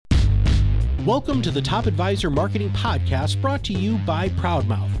Welcome to the Top Advisor Marketing Podcast, brought to you by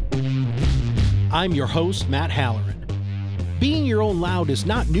Proudmouth. I'm your host, Matt Halloran. Being your own loud is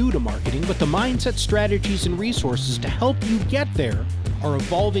not new to marketing, but the mindset, strategies, and resources to help you get there are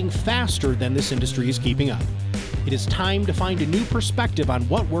evolving faster than this industry is keeping up. It is time to find a new perspective on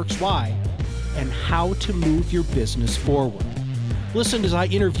what works why and how to move your business forward. Listen as I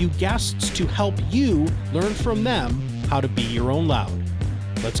interview guests to help you learn from them how to be your own loud.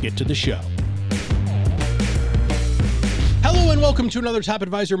 Let's get to the show. Hello and welcome to another Top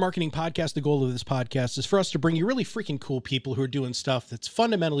Advisor Marketing Podcast. The goal of this podcast is for us to bring you really freaking cool people who are doing stuff that's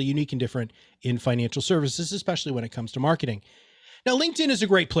fundamentally unique and different in financial services, especially when it comes to marketing. Now, LinkedIn is a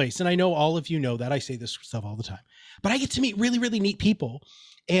great place, and I know all of you know that. I say this stuff all the time, but I get to meet really, really neat people.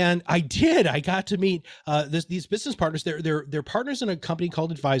 And I got to meet these business partners. They're partners in a company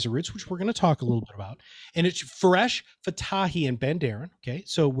called Advisor Roots, which we're going to talk a little bit about. And it's Faresh Fatahi and Ben Darren. Okay,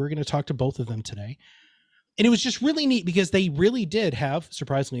 so we're going to talk to both of them today. And it was just really neat because they really did have,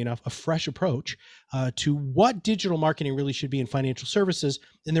 surprisingly enough, a fresh approach to what digital marketing really should be in financial services.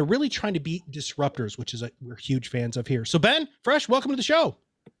 And they're really trying to be disruptors, which is we're huge fans of here. So Ben, Faresh, welcome to the show.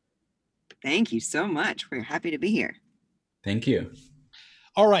 Thank you so much. We're happy to be here. Thank you.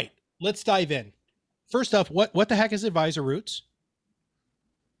 All right, let's dive in. First off, what the heck is Advisor Roots?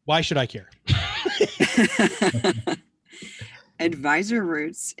 Why should I care? Advisor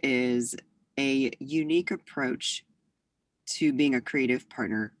Roots is a unique approach to being a creative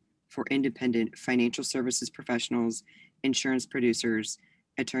partner for independent financial services professionals, insurance producers,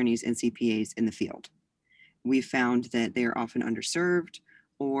 attorneys, and CPAs in the field. We found that they are often underserved,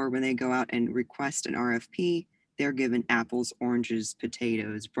 or when they go out and request an RFP, they're given apples, oranges,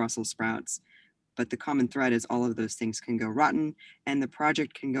 potatoes, Brussels sprouts. But the common thread is all of those things can go rotten and the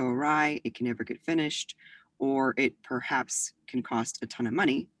project can go awry. It can never get finished, or it perhaps can cost a ton of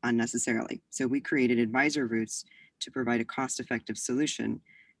money unnecessarily. So we created Advisor Roots to provide a cost-effective solution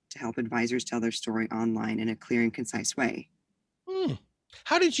to help advisors tell their story online in a clear and concise way.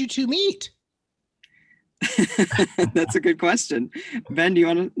 How did you two meet? That's a good question. Ben, do you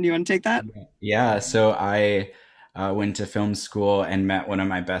want to take that? Yeah, so I went to film school and met one of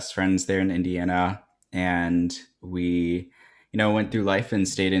my best friends there in Indiana, and we, went through life and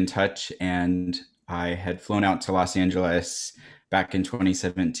stayed in touch. And I had flown out to Los Angeles back in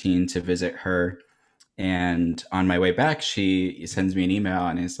 2017 to visit her. And on my way back, she sends me an email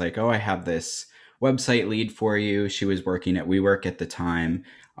and is like, "Oh, I have this website lead for you." She was working at WeWork at the time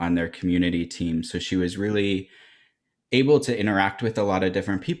on their community team. So she was really able to interact with a lot of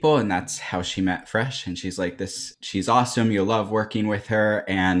different people. And that's how she met Fresh. And she's like, she's awesome. You'll love working with her.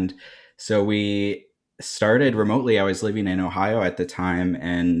 And so we started remotely. I was living in Ohio at the time,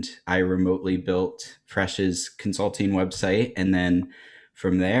 and I remotely built Fresh's consulting website. And then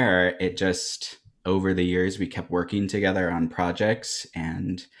from there, it just, over the years, we kept working together on projects,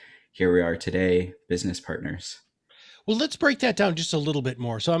 and here we are today, business partners. Well, let's break that down just a little bit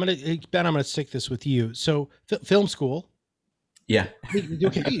more. So Ben, I'm going to stick this with you. So film school. Yeah.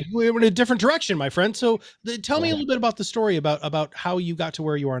 Okay. We're in a different direction, my friend. So tell me a little bit about the story about how you got to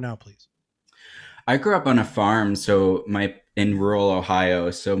where you are now, please. I grew up on a farm, in rural Ohio.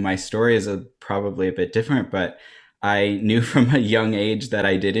 So my story is probably a bit different, but I knew from a young age that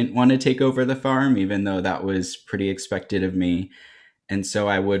I didn't want to take over the farm, even though that was pretty expected of me. And so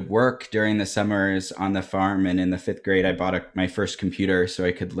I would work during the summers on the farm. And in the 5th grade, I bought my first computer so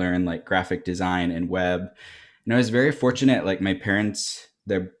I could learn like graphic design and web. And I was very fortunate, like my parents,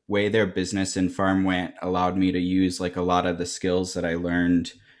 the way their business and farm went allowed me to use like a lot of the skills that I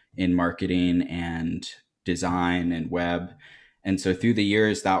learned in marketing and design and web. And so through the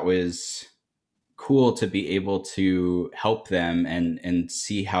years, that was cool to be able to help them and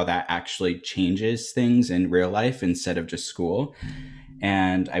see how that actually changes things in real life instead of just school.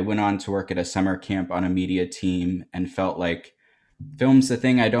 And I went on to work at a summer camp on a media team and felt like film's the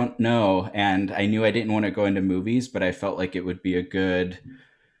thing I don't know. And I knew I didn't want to go into movies, but I felt like it would be a good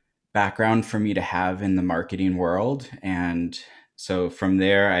background for me to have in the marketing world. And so from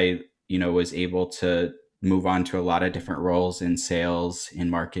there, I, was able to move on to a lot of different roles in sales, in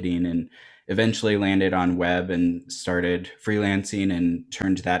marketing, and eventually landed on web and started freelancing and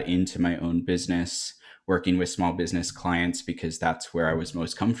turned that into my own business, working with small business clients because that's where I was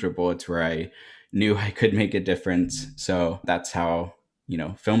most comfortable. It's where I knew I could make a difference. So that's how,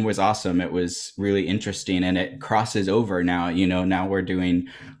 film was awesome. It was really interesting, and it crosses over now. Now we're doing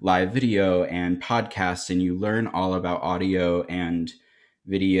live video and podcasts, and you learn all about audio and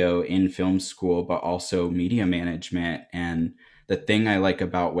video in film school, but also media management. And the thing I like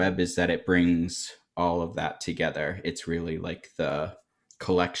about web is that it brings all of that together. It's really like the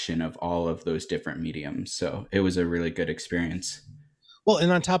collection of all of those different mediums. So it was a really good experience. Well,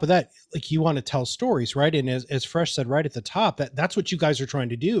 and on top of that, like, you want to tell stories, right? And as Fresh said right at the top, that's what you guys are trying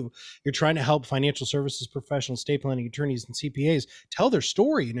to do. You're trying to help financial services professionals, estate planning attorneys, and CPAs tell their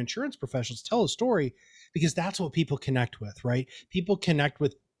story, and insurance professionals tell a story, because that's what people connect with, right? People connect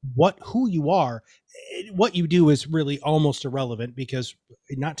with who you are. What you do is really almost irrelevant, because,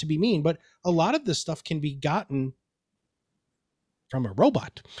 not to be mean, but a lot of this stuff can be gotten from a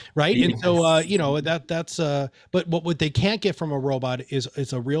robot, right? And so but what they can't get from a robot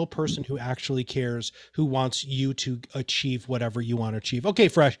is a real person who actually cares, who wants you to achieve whatever you want to achieve. Okay,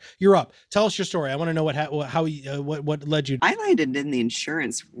 Fresh, you're up. Tell us your story. I want to know what led you. I landed in the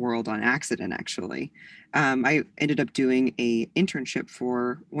insurance world on accident, actually. I ended up doing a internship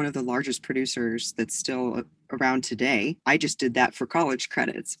for one of the largest producers that's still around today. I just did that for college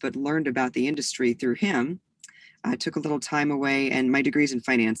credits, but learned about the industry through him. I took a little time away, and my degree's in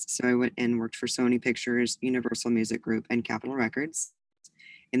finance. So I went and worked for Sony Pictures, Universal Music Group, and Capitol Records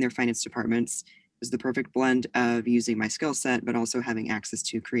in their finance departments. It was the perfect blend of using my skill set, but also having access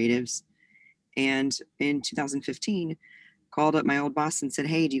to creatives. And in 2015, called up my old boss and said,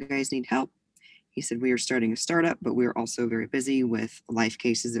 "Hey, do you guys need help?" He said, "We are starting a startup, but we're also very busy with life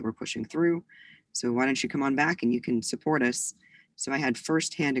cases that we're pushing through. So why don't you come on back and you can support us?" So I had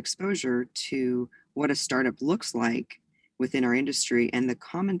firsthand exposure to what a startup looks like within our industry. And the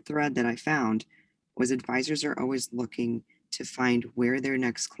common thread that I found was advisors are always looking to find where their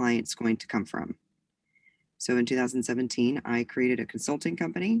next client's going to come from. So in 2017, I created a consulting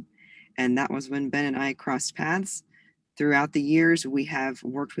company, and that was when Ben and I crossed paths. Throughout the years, we have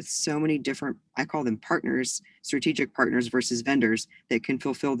worked with so many different, I call them partners, strategic partners versus vendors that can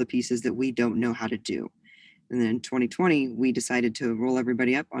fulfill the pieces that we don't know how to do. And then in 2020, we decided to roll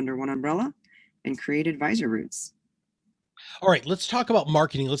everybody up under one umbrella and create Advisor Roots. All right, let's talk about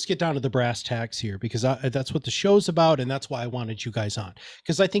marketing. Let's get down to the brass tacks here, because that's what the show's about, and that's why I wanted you guys on,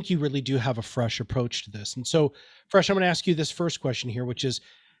 because I think you really do have a fresh approach to this. And so, Fresh, I'm going to ask you this first question here, which is,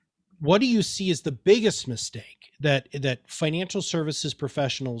 what do you see as the biggest mistake that financial services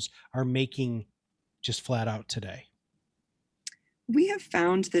professionals are making just flat out today? We have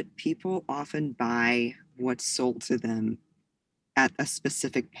found that people often buy what's sold to them at a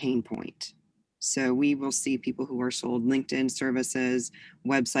specific pain point. So we will see people who are sold LinkedIn services,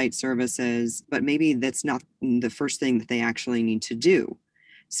 website services, but maybe that's not the first thing that they actually need to do.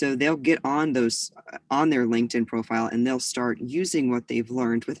 So they'll get on those on their LinkedIn profile, and they'll start using what they've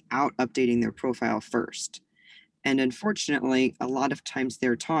learned without updating their profile first. And unfortunately, a lot of times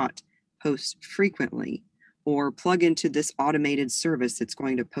they're taught post frequently or plug into this automated service that's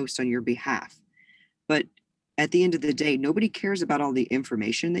going to post on your behalf. But at the end of the day, nobody cares about all the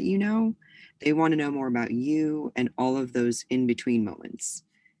information that you know. They want to know more about you and all of those in between moments.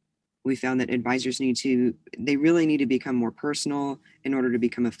 We found that advisors they really need to become more personal in order to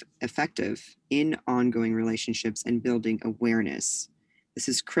become effective in ongoing relationships and building awareness. This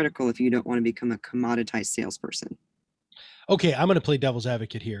is critical if you don't want to become a commoditized salesperson. Okay, I'm going to play devil's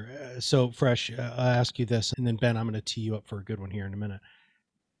advocate here. So, Fresh, I'll ask you this, and then Ben, I'm going to tee you up for a good one here in a minute.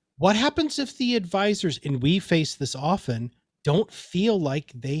 What happens if the advisors, and we face this often, don't feel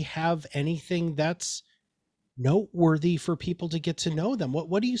like they have anything that's noteworthy for people to get to know them?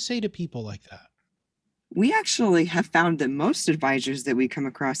 What do you say to people like that? We actually have found that most advisors that we come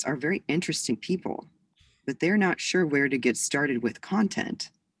across are very interesting people, but they're not sure where to get started with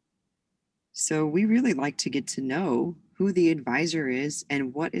content. So we really like to get to know who the advisor is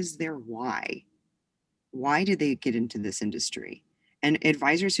and what is their why. Why did they get into this industry? And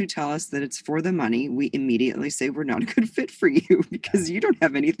advisors who tell us that it's for the money, we immediately say we're not a good fit for you because you don't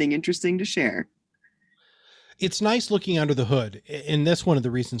have anything interesting to share. It's nice looking under the hood. And that's one of the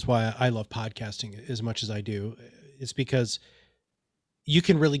reasons why I love podcasting as much as I do. It's because you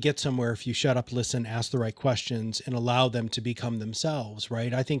can really get somewhere if you shut up, listen, ask the right questions, and allow them to become themselves,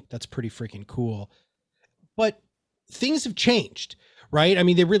 right? I think that's pretty freaking cool. But things have changed, right? I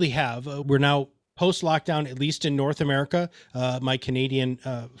mean, they really have. We're now post-lockdown, at least in North America. My Canadian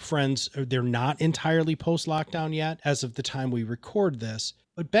friends, they're not entirely post-lockdown yet as of the time we record this.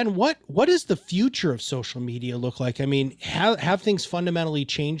 But Ben, what does the future of social media look like? I mean, have things fundamentally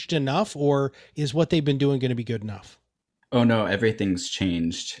changed enough, or is what they've been doing going to be good enough? Oh no, everything's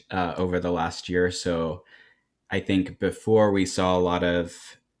changed over the last year or so. I think before we saw a lot of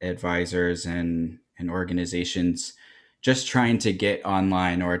advisors and organizations just trying to get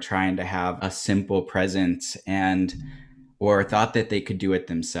online or trying to have a simple presence. And or thought that they could do it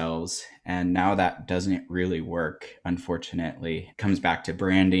themselves. And now that doesn't really work, unfortunately. It comes back to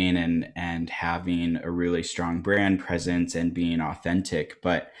branding and having a really strong brand presence and being authentic.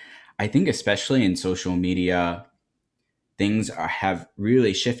 But I think especially in social media, have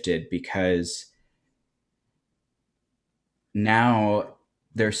really shifted because now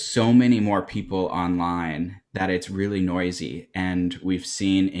there's so many more people online that it's really noisy, and we've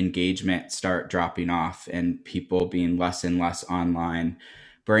seen engagement start dropping off and people being less and less online.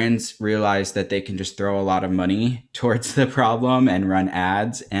 Brands realize that they can just throw a lot of money towards the problem and run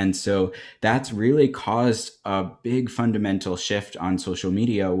ads, and so that's really caused a big fundamental shift on social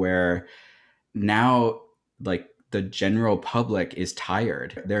media where now, like, the general public is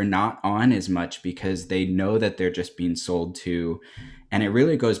tired. They're not on as much because they know that they're just being sold to. And it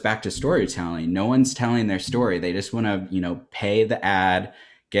really goes back to storytelling. No one's telling their story. They just want to, pay the ad,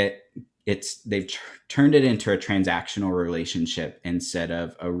 they've turned it into a transactional relationship instead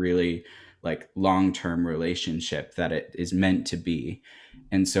of a really like long-term relationship that it is meant to be.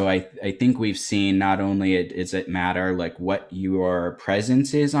 And so I think we've seen not only does it matter like what your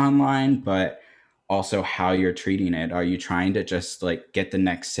presence is online, but also how you're treating it. Are you trying to just like get the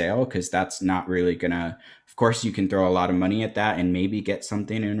next sale? Because that's not really gonna, of course, you can throw a lot of money at that and maybe get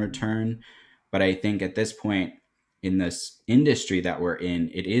something in return. But I think at this point in this industry that we're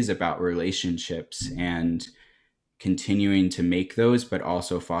in, it is about relationships and continuing to make those, but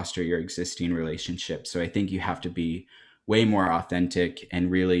also foster your existing relationships. So I think you have to be way more authentic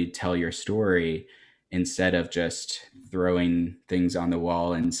and really tell your story instead of just throwing things on the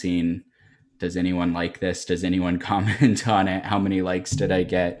wall and seeing, does anyone like this? Does anyone comment on it? How many likes did I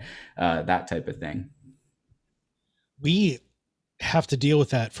get? That type of thing. We have to deal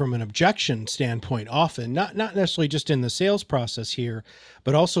with that from an objection standpoint often, not necessarily just in the sales process here,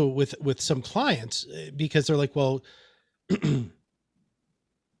 but also with some clients, because they're like, well,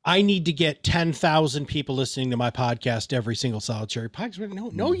 I need to get 10,000 people listening to my podcast every single solitary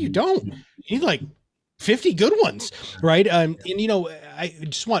podcast. No, you don't. You need like 50 good ones, right? And I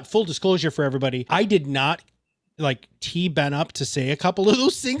just want full disclosure for everybody. I did not like tee Ben up to say a couple of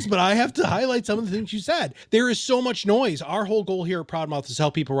those things, but I have to highlight some of the things you said. There is so much noise. Our whole goal here at Proudmouth is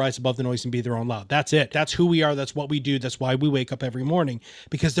help people rise above the noise and be their own loud. That's it. That's who we are. That's what we do. That's why we wake up every morning,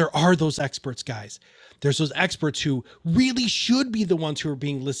 because there are those experts, guys. There's those experts who really should be the ones who are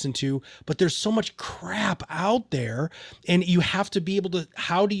being listened to, but there's so much crap out there, and you have to be able to,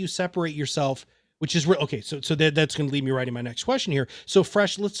 how do you separate yourself? Which is okay. So that's going to lead me right in my next question here. So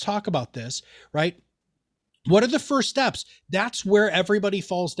Fresh, let's talk about this, right? What are the first steps? That's where everybody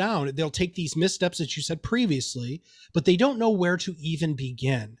falls down. They'll take these missteps that you said previously, but they don't know where to even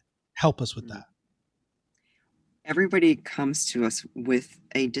begin. Help us with that. Everybody comes to us with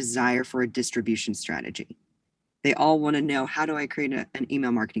a desire for a distribution strategy. They all want to know, how do I create an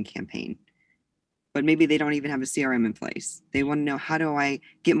email marketing campaign? But maybe they don't even have a CRM in place. They want to know, how do I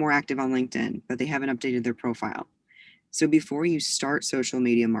get more active on LinkedIn, but they haven't updated their profile. So before you start social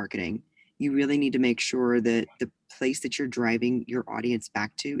media marketing, you really need to make sure that the place that you're driving your audience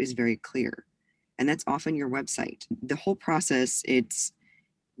back to is very clear. And that's often your website. The whole process, it's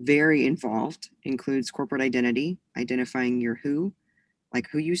very involved, includes corporate identity, identifying your who, like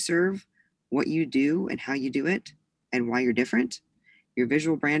who you serve, what you do and how you do it, and why you're different, your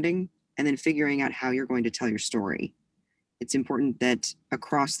visual branding, and then figuring out how you're going to tell your story. It's important that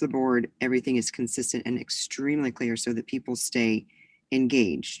across the board, everything is consistent and extremely clear so that people stay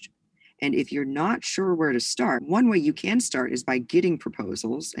engaged. And if you're not sure where to start, one way you can start is by getting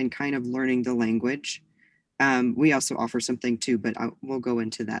proposals and kind of learning the language. We also offer something too, but we'll go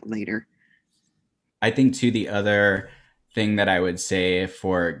into that later. I think too, the other thing that I would say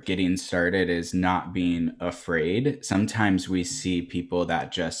for getting started is not being afraid. Sometimes we see people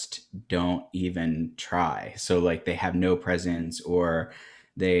that just don't even try. So like they have no presence or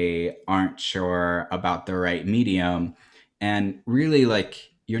they aren't sure about the right medium. And really, like,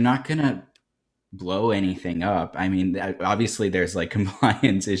 you're not going to blow anything up. I mean, obviously there's like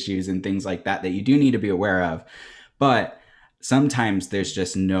compliance issues and things like that you do need to be aware of. But sometimes there's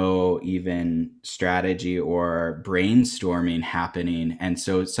just no even strategy or brainstorming happening. And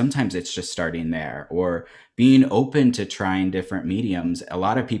so sometimes it's just starting there or being open to trying different mediums. A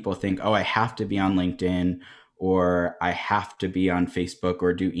lot of people think, oh, I have to be on LinkedIn or I have to be on Facebook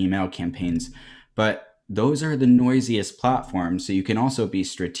or do email campaigns. But those are the noisiest platforms. So you can also be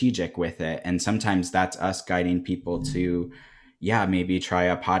strategic with it. And sometimes that's us guiding people to, maybe try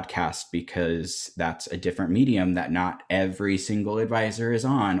a podcast because that's a different medium that not every single advisor is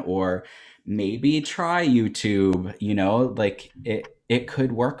on. Or maybe try YouTube, like it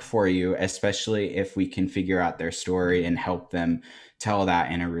could work for you, especially if we can figure out their story and help them tell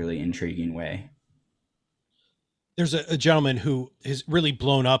that in a really intriguing way. There's a gentleman who has really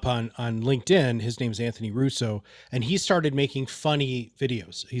blown up on LinkedIn. His name is Anthony Russo, and he started making funny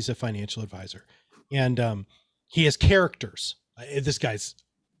videos. He's a financial advisor, and he has characters. This guy's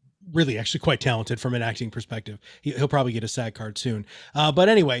really actually quite talented from an acting perspective. He'll probably get a SAG card soon. But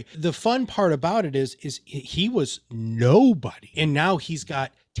anyway, the fun part about it is he was nobody, and now he's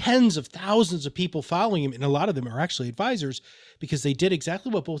got tens of thousands of people following him, and a lot of them are actually advisors, because they did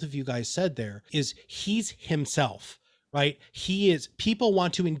exactly what both of you guys said. There is, he's himself, right? He is, people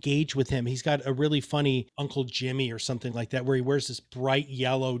want to engage with him. He's got a really funny Uncle Jimmy or something like that, where he wears this bright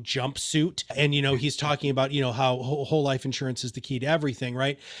yellow jumpsuit. And, he's talking about, how whole life insurance is the key to everything,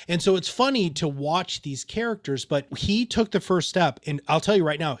 right? And so it's funny to watch these characters, but he took the first step. And I'll tell you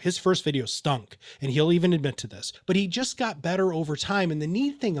right now, his first video stunk, and he'll even admit to this, but he just got better over time. And the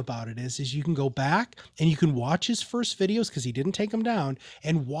neat thing about it is you can go back and you can watch his first videos, because he didn't take them down,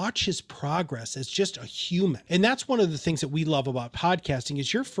 and watch his progress as just a human. And that's one of the things that we love about podcasting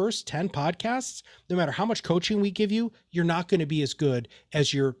is your first 10 podcasts, no matter how much coaching we give you, you're not going to be as good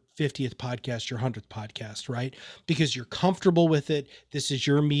as your 50th podcast, your 100th podcast, right? Because you're comfortable with it. This is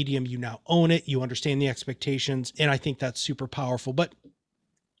your medium. You now own it. You understand the expectations. And I think that's super powerful. But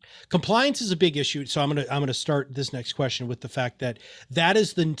compliance is a big issue. So I'm going to start this next question with the fact that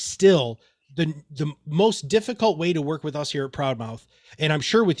is still the most difficult way to work with us here at Proudmouth, and I'm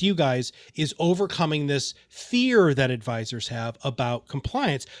sure with you guys, is overcoming this fear that advisors have about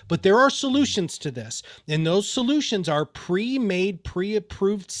compliance. But there are solutions to this, and those solutions are pre-made,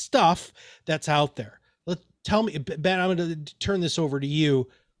 pre-approved stuff that's out there. Tell me, Ben, I'm going to turn this over to you.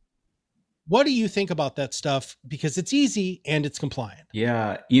 What do you think about that stuff? Because it's easy and it's compliant.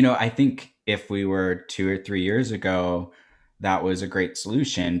 Yeah. I think if we were 2 or 3 years ago, that was a great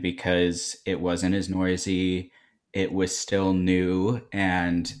solution because it wasn't as noisy. It was still new.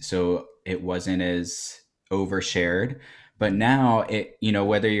 And so it wasn't as overshared. But now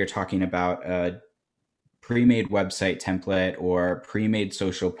whether you're talking about a pre-made website template or pre-made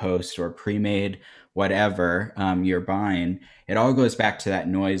social post or pre-made whatever you're buying, it all goes back to that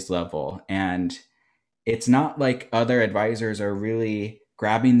noise level. And it's not like other advisors are really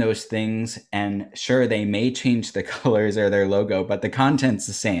grabbing those things, and sure, they may change the colors or their logo, but the content's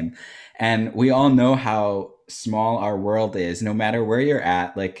the same. And we all know how small our world is, no matter where you're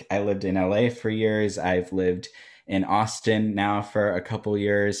at. Like, I lived in LA for years. I've lived in Austin now for a couple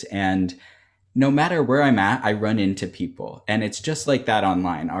years. And no matter where I'm at, I run into people. And it's just like that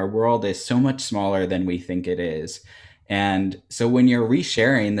online. Our world is so much smaller than we think it is. And so when you're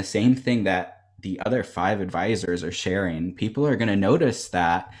resharing the same thing that the other 5 advisors are sharing, people are going to notice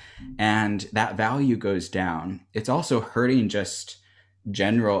that, and that value goes down. It's also hurting just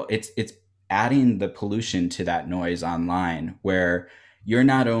general. It's adding the pollution to that noise online, where you're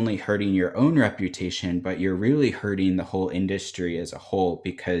not only hurting your own reputation, but you're really hurting the whole industry as a whole,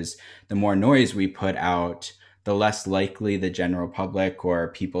 because the more noise we put out, the less likely the general public or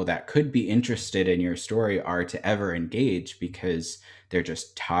people that could be interested in your story are to ever engage, because they're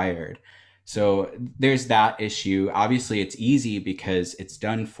just tired. So there's that issue. Obviously, it's easy because it's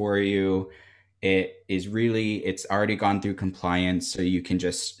done for you. It's already gone through compliance, so you can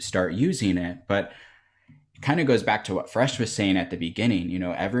just start using it. But it kind of goes back to what Fresh was saying at the beginning.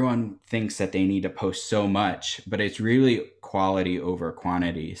 Everyone thinks that they need to post so much, but it's really quality over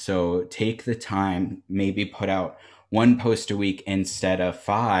quantity. So take the time, maybe put out 1 post a week instead of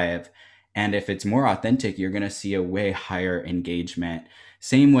 5. And if it's more authentic, you're going to see a way higher engagement.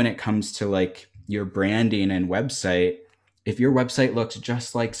 Same when it comes to like your branding and website. If your website looks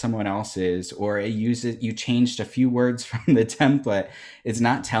just like someone else's, or you changed a few words from the template, it's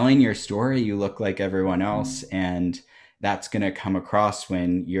not telling your story. You look like everyone else. And that's going to come across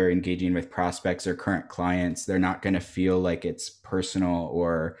when you're engaging with prospects or current clients. They're not going to feel like it's personal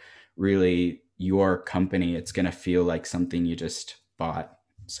or really your company. It's going to feel like something you just bought.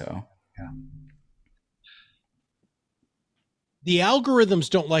 So, yeah. The algorithms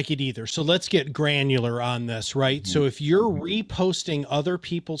don't like it either. So let's get granular on this, right? So if you're reposting other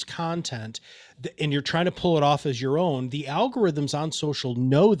people's content and you're trying to pull it off as your own, the algorithms on social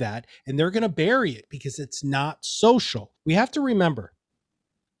know that, and they're going to bury it because it's not social. We have to remember,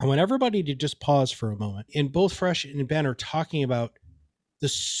 I want everybody to just pause for a moment. And both Fresh and Ben are talking about the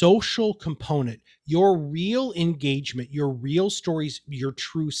social component, your real engagement, your real stories, your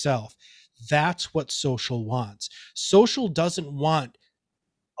true self. That's what social wants. Social doesn't want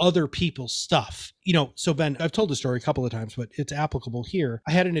other people's stuff. So Ben, I've told the story a couple of times, but it's applicable here.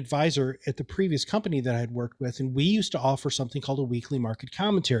 I had an advisor at the previous company that I had worked with, and we used to offer something called a weekly market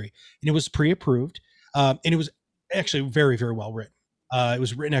commentary, and it was pre-approved, and it was actually very, very well written. It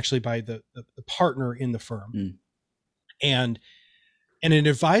was written actually by the partner in the firm, and an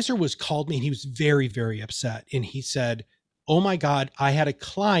advisor was called me, and he was very, very upset, and he said, "Oh my God, I had a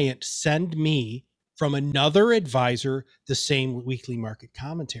client send me from another advisor the same weekly market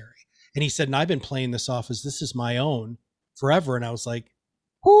commentary." And he said, "And I've been playing this off as this is my own forever." And I was like,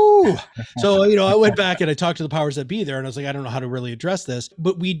 whoo. So, I went back and I talked to the powers that be there, and I was like, I don't know how to really address this,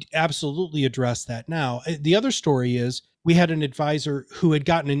 but we absolutely address that now. The other story is we had an advisor who had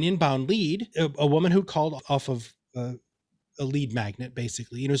gotten an inbound lead, a woman who called off of a lead magnet,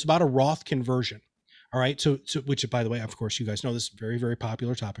 basically. It's about a Roth conversion. All right. So which, by the way, of course, you guys know this is a very, very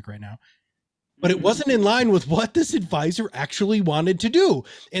popular topic right now. But it wasn't in line with what this advisor actually wanted to do.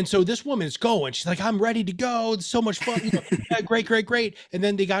 And so this woman's going, she's like, "I'm ready to go. It's so much fun. Yeah, great, great, great." And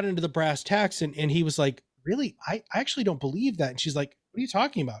then they got into the brass tacks, and he was like, "Really? I actually don't believe that." And she's like, "What are you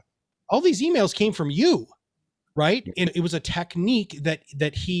talking about? All these emails came from you." Right. And it was a technique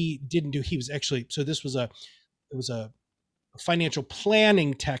that he didn't do. He was actually, so it was a financial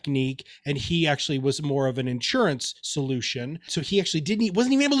planning technique, and he actually was more of an insurance solution. So he actually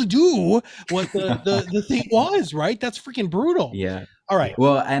wasn't even able to do what the thing was, right? That's freaking brutal. Yeah. All right.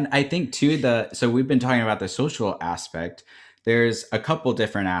 Well, and I think too, so we've been talking about the social aspect. There's a couple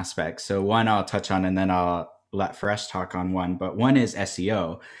different aspects. So one I'll touch on, and then I'll let Fresh talk on one, but one is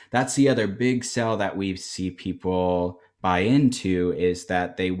SEO. That's the other big sell that we see people buy into, is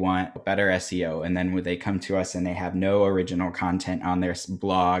that they want better SEO. And then when they come to us and they have no original content on their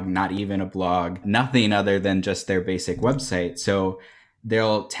blog, not even a blog, nothing other than just their basic website. So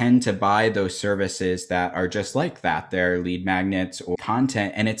they'll tend to buy those services that are just like that. They're lead magnets or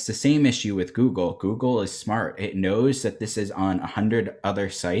content. And it's the same issue with Google. Google is smart. It knows that this is on 100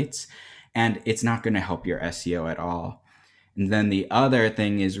 other sites, and it's not going to help your SEO at all. And then the other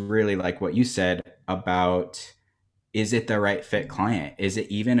thing is really like what you said about, is it the right fit client? Is it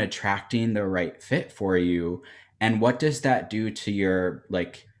even attracting the right fit for you? And what does that do to your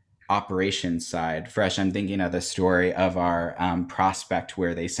operations side? Fresh, I'm thinking of the story of our prospect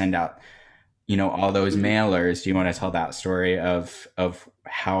where they send out, all those mailers. Do you want to tell that story of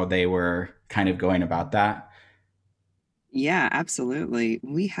how they were kind of going about that? Yeah, absolutely.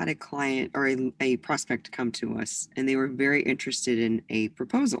 We had a client or a prospect come to us, and they were very interested in a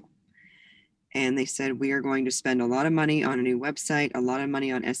proposal. And they said, "We are going to spend a lot of money on a new website, a lot of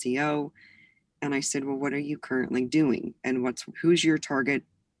money on SEO." And I said, "Well, what are you currently doing? And who's your target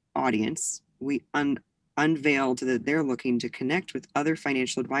audience?" We unveiled that they're looking to connect with other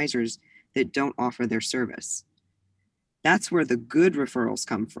financial advisors that don't offer their service. That's where the good referrals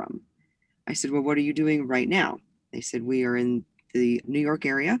come from. I said, "Well, what are you doing right now?" They said, "We are in the New York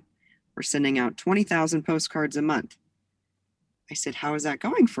area. We're sending out 20,000 postcards a month." I said, "How is that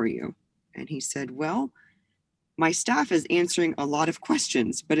going for you?" And he said, "Well, my staff is answering a lot of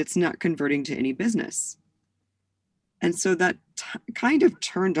questions, but it's not converting to any business." And so that kind of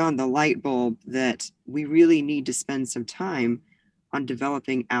turned on the light bulb that we really need to spend some time on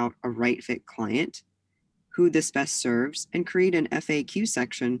developing out a right fit client, who this best serves, and create an FAQ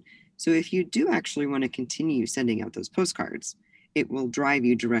section. So if you do actually want to continue sending out those postcards, it will drive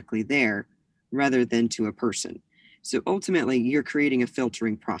you directly there rather than to a person. So ultimately, you're creating a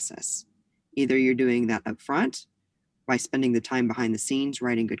filtering process. Either you're doing that up front by spending the time behind the scenes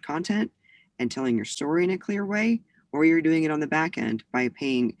writing good content and telling your story in a clear way, or you're doing it on the back end by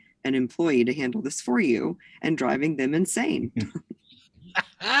paying an employee to handle this for you and driving them insane.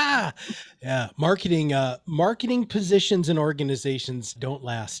 Yeah. Marketing positions and organizations don't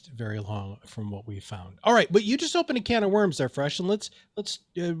last very long from what we found. All right. But you just opened a can of worms there, Fresh. And let's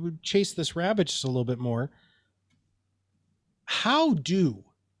chase this rabbit just a little bit more. How do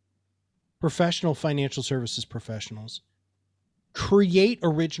professional financial services professionals create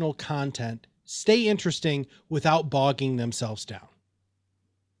original content, stay interesting without bogging themselves down?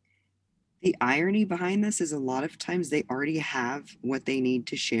 The irony behind this is a lot of times they already have what they need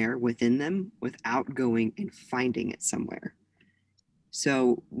to share within them without going and finding it somewhere.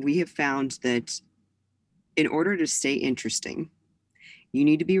 So we have found that in order to stay interesting, you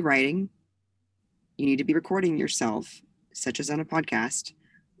need to be writing, you need to be recording yourself, such as on a podcast,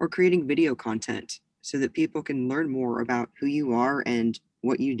 or creating video content so that people can learn more about who you are and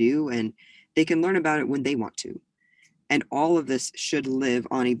what you do, and they can learn about it when they want to. And all of this should live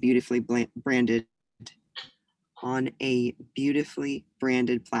on a beautifully branded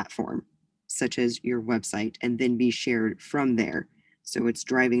platform, such as your website, and then be shared from there So it's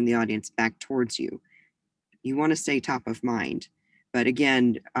driving the audience back towards you. You want to stay top of mind. But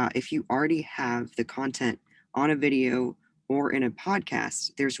again, if you already have the content on a video or in a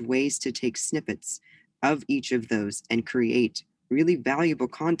podcast, there's ways to take snippets of each of those and create really valuable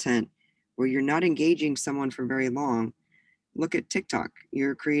content where you're not engaging someone for very long. Look at TikTok.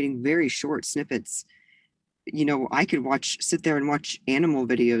 You're creating very short snippets. I could sit there and watch animal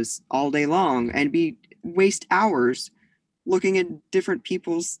videos all day long and waste hours looking at different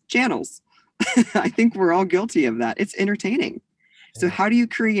people's channels. I think we're all guilty of that. It's entertaining. So how do you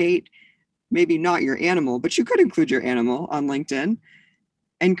create, maybe not your animal, but you could include your animal on LinkedIn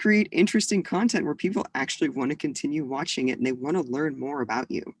and create interesting content where people actually want to continue watching it and they want to learn more about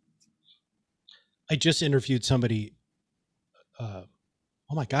you? I just interviewed somebody. Oh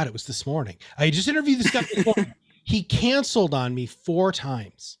my God, it was this morning. I just interviewed this guy this morning. He canceled on me 4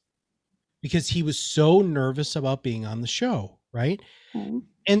 times because he was so nervous about being on the show. Right. Mm-hmm.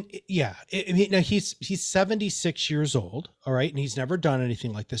 And yeah, now he's 76 years old. All right. And he's never done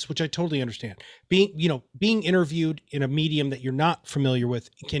anything like this, which I totally understand. Being interviewed in a medium that you're not familiar with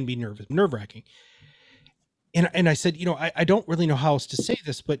can be nerve wracking. And I said, I don't really know how else to say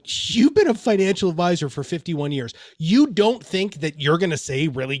this, but you've been a financial advisor for 51 years. You don't think that you're going to say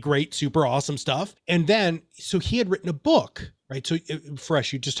really great, super awesome stuff. And then, so he had written a book, right? So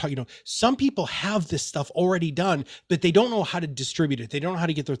Fresh, you just talk, some people have this stuff already done, but they don't know how to distribute it. They don't know how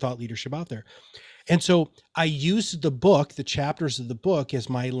to get their thought leadership out there. And so I used the book, the chapters of the book, as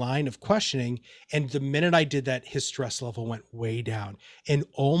my line of questioning. And the minute I did that, his stress level went way down. And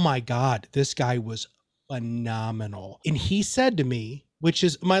oh my God, this guy was phenomenal. And he said to me, which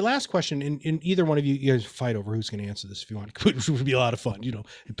is my last question, and either one of you guys fight over who's going to answer this if you want, which would be a lot of fun,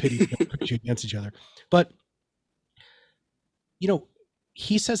 pity against each other. But,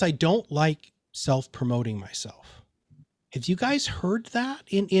 he says, I don't like self-promoting myself. Have you guys heard that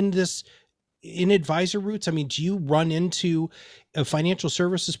in Advisor Roots? I mean, do you run into financial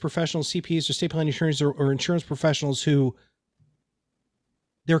services professionals, CPAs, or estate planning attorneys, or insurance professionals who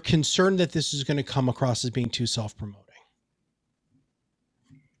they're concerned that this is going to come across as being too self-promoting?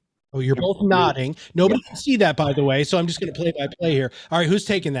 Oh, you're both nodding. Nobody can see that, by the way. So I'm just going to play by play here. All right. Who's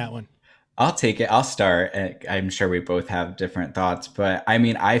taking that one? I'll take it. I'll start. I'm sure we both have different thoughts, but I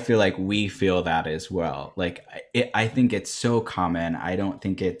mean, I feel like we feel that as well. Like I think it's so common. I don't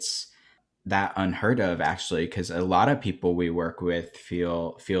think it's that unheard of, actually, because a lot of people we work with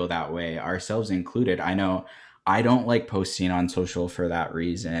feel that way, ourselves included. I know I don't like posting on social for that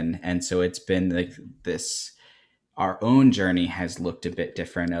reason. And so it's been like this, our own journey has looked a bit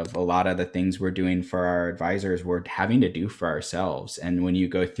different. Of a lot of the things we're doing for our advisors, we're having to do for ourselves. And when you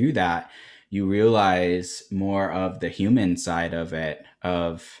go through that, you realize more of the human side of it,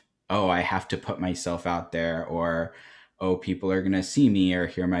 of, oh, I have to put myself out there, or, oh, people are going to see me or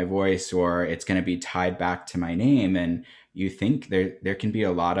hear my voice, or it's going to be tied back to my name. And you think there can be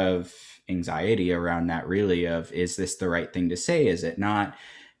a lot of anxiety around that, really, of, is this the right thing to say? Is it not?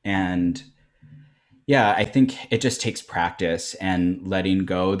 And yeah, I think it just takes practice and letting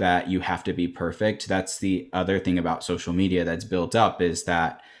go that you have to be perfect. That's the other thing about social media that's built up, is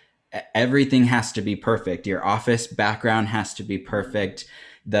that everything has to be perfect. Your office background has to be perfect.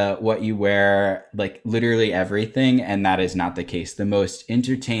 What you wear, like literally everything. And that is not the case. The most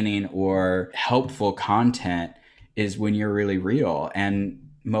entertaining or helpful content is when you're really real. And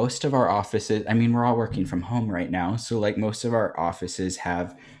most of our offices, I mean, we're all working from home right now. So like most of our offices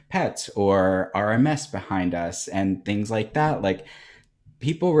have pets or RMS behind us and things like that. Like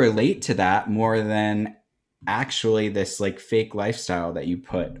people relate to that more than actually this like fake lifestyle that you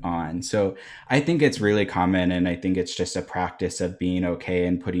put on. So I think it's really common, and I think it's just a practice of being okay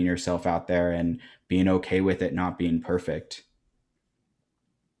and putting yourself out there and being okay with it not being perfect.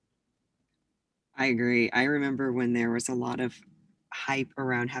 I agree. I remember when there was a lot of hype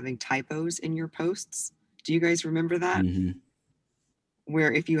around having typos in your posts. Do you guys remember that? Mm-hmm.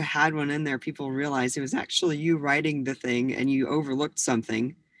 Where if you had one in there, people realized it was actually you writing the thing and you overlooked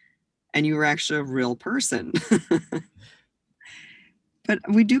something and you were actually a real person. But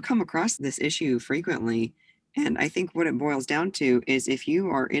we do come across this issue frequently. And I think what it boils down to is, if you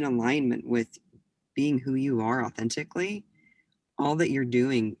are in alignment with being who you are authentically, all that you're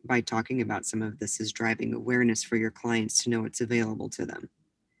doing by talking about some of this is driving awareness for your clients to know it's available to them.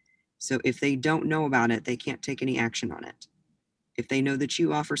 So if they don't know about it, they can't take any action on it. If they know that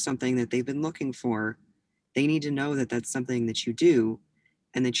you offer something that they've been looking for, they need to know that that's something that you do,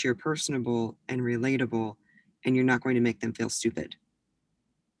 and that you're personable and relatable, and you're not going to make them feel stupid.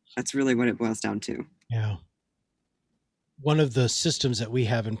 That's really what it boils down to. Yeah. One of the systems that we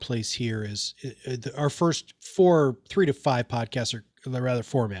have in place here is our first 3 to 5 podcasts rather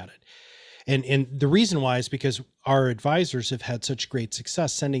formatted. And the reason why is because our advisors have had such great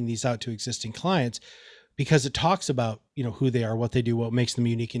success sending these out to existing clients, because it talks about, who they are, what they do, what makes them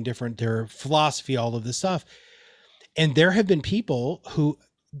unique and different, their philosophy, all of this stuff. And there have been people who,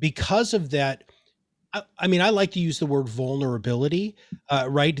 because of that, I mean, I like to use the word vulnerability,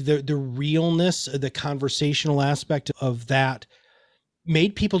 right? The realness, the conversational aspect of that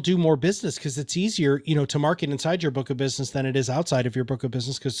made people do more business, because it's easier, to market inside your book of business than it is outside of your book of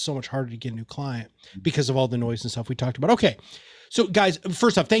business, because it's so much harder to get a new client because of all the noise and stuff we talked about. Okay. So guys,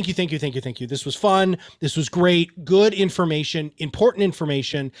 first off, thank you. This was fun. This was great. Good information, important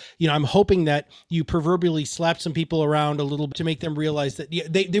information. I'm hoping that you proverbially slapped some people around a little bit to make them realize that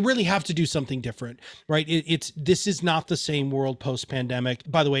they really have to do something different, right? This is not the same world post-pandemic.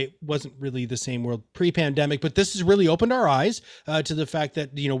 By the way, it wasn't really the same world pre-pandemic, but this has really opened our eyes to the fact that,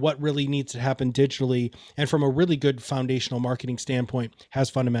 what really needs to happen digitally and from a really good foundational marketing standpoint has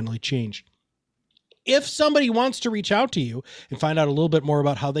fundamentally changed. If somebody wants to reach out to you and find out a little bit more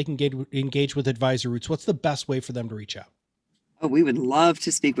about how they can engage with Advisor Roots, what's the best way for them to reach out? Oh, we would love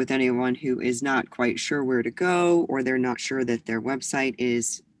to speak with anyone who is not quite sure where to go, or they're not sure that their website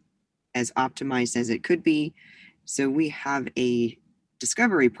is as optimized as it could be. So we have a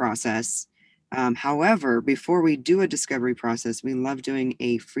discovery process. However, before we do a discovery process, we love doing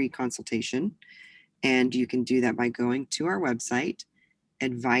a free consultation. And you can do that by going to our website,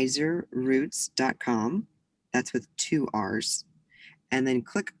 advisorroots.com. That's with 2 R's. And then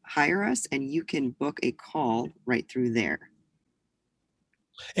click Hire Us, and you can book a call right through there.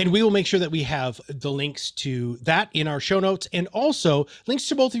 And we will make sure that we have the links to that in our show notes, and also links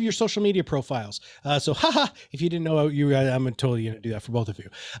to both of your social media profiles. So if you didn't know, I'm totally going to do that for both of you,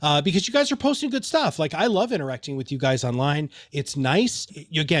 because you guys are posting good stuff. Like, I love interacting with you guys online. It's nice.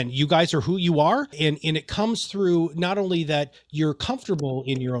 Again, you guys are who you are. And it comes through not only that you're comfortable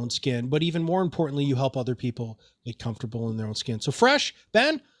in your own skin, but even more importantly, you help other people get comfortable in their own skin. So Fresh,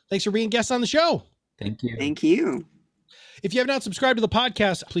 Ben, thanks for being guests on the show. Thank you. Thank you. If you have not subscribed to the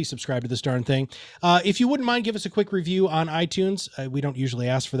podcast, please subscribe to this darn thing. If you wouldn't mind, give us a quick review on iTunes. We don't usually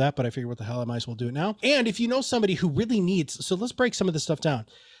ask for that, but I figure what the hell, I might as well do it now. And if you know somebody who really needs, so let's break some of this stuff down,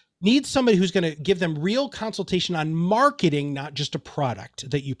 needs somebody who's going to give them real consultation on marketing, not just a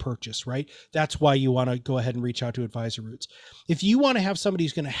product that you purchase, right? That's why you want to go ahead and reach out to Advisor Roots. If you want to have somebody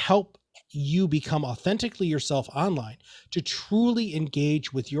who's going to help you become authentically yourself online, to truly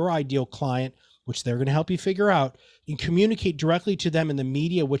engage with your ideal client, which they're going to help you figure out, and communicate directly to them in the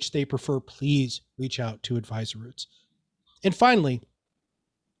media which they prefer, please reach out to Advisor Roots. And finally,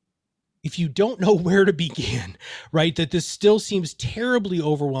 if you don't know where to begin, right, that this still seems terribly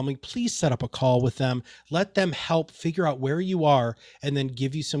overwhelming, please set up a call with them. Let them help figure out where you are and then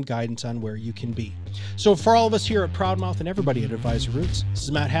give you some guidance on where you can be. So for all of us here at Proudmouth and everybody at Advisor Roots, this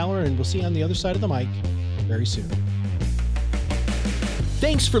is Matt Haller, and we'll see you on the other side of the mic very soon.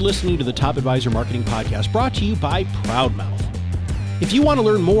 Thanks for listening to the Top Advisor Marketing Podcast, brought to you by Proudmouth. If you want to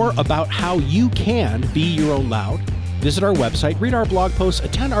learn more about how you can be your own loud, visit our website, read our blog posts,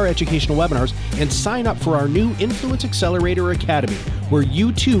 attend our educational webinars, and sign up for our new Influence Accelerator Academy, where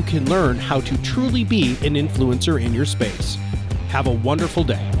you too can learn how to truly be an influencer in your space. Have a wonderful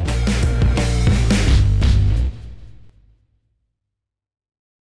day.